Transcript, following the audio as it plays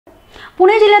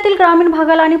पुणे जिल्ह्यातील ग्रामीण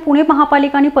भागाला आणि पुणे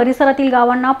महापालिका आणि परिसरातील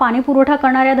गावांना पाणी पुरवठा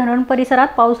करणाऱ्या धरण परिसरात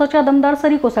पावसाच्या दमदार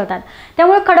सरी कोसळतात।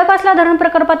 त्यामुळे खडकवासला धरण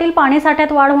प्रकल्पातील पाणी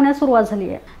साठ्यात वाढ होण्यास सुरुवात झाली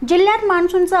आहे। जिल्ह्यात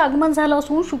मान्सूनचं आगमन झालं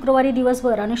असून शुक्रवारी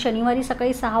दिवसभर आणि शनिवारी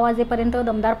सकाळी 6 वाजेपर्यंत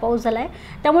दमदार पाऊस झालाय।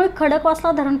 त्यामुळे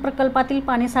खडकवासला धरण प्रकल्पातील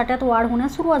पाणी साठ्यात वाढ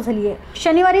होण्यास सुरुवात झाली आहे।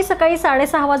 शनिवारी सकाळी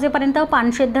 6:30 वाजेपर्यंत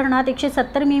पानशेत धरणात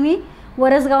 170 मिमी,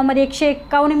 वरसगावमध्ये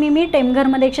 151 मिमी,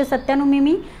 टेमघरमध्ये 197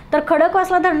 मिमी, तर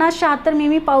खडकवासला धरणात 76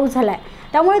 मिमी पाऊस झालाय।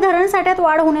 त्यामुळे धरण साठ्यात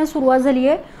वाढ होण्यास सुरुवात झाली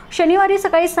आहे। शनिवारी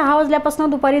सकाळी 6 वाजल्यापासून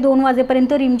दुपारी 2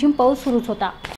 वाजेपर्यंत रिमझिम पाऊस सुरूच होता।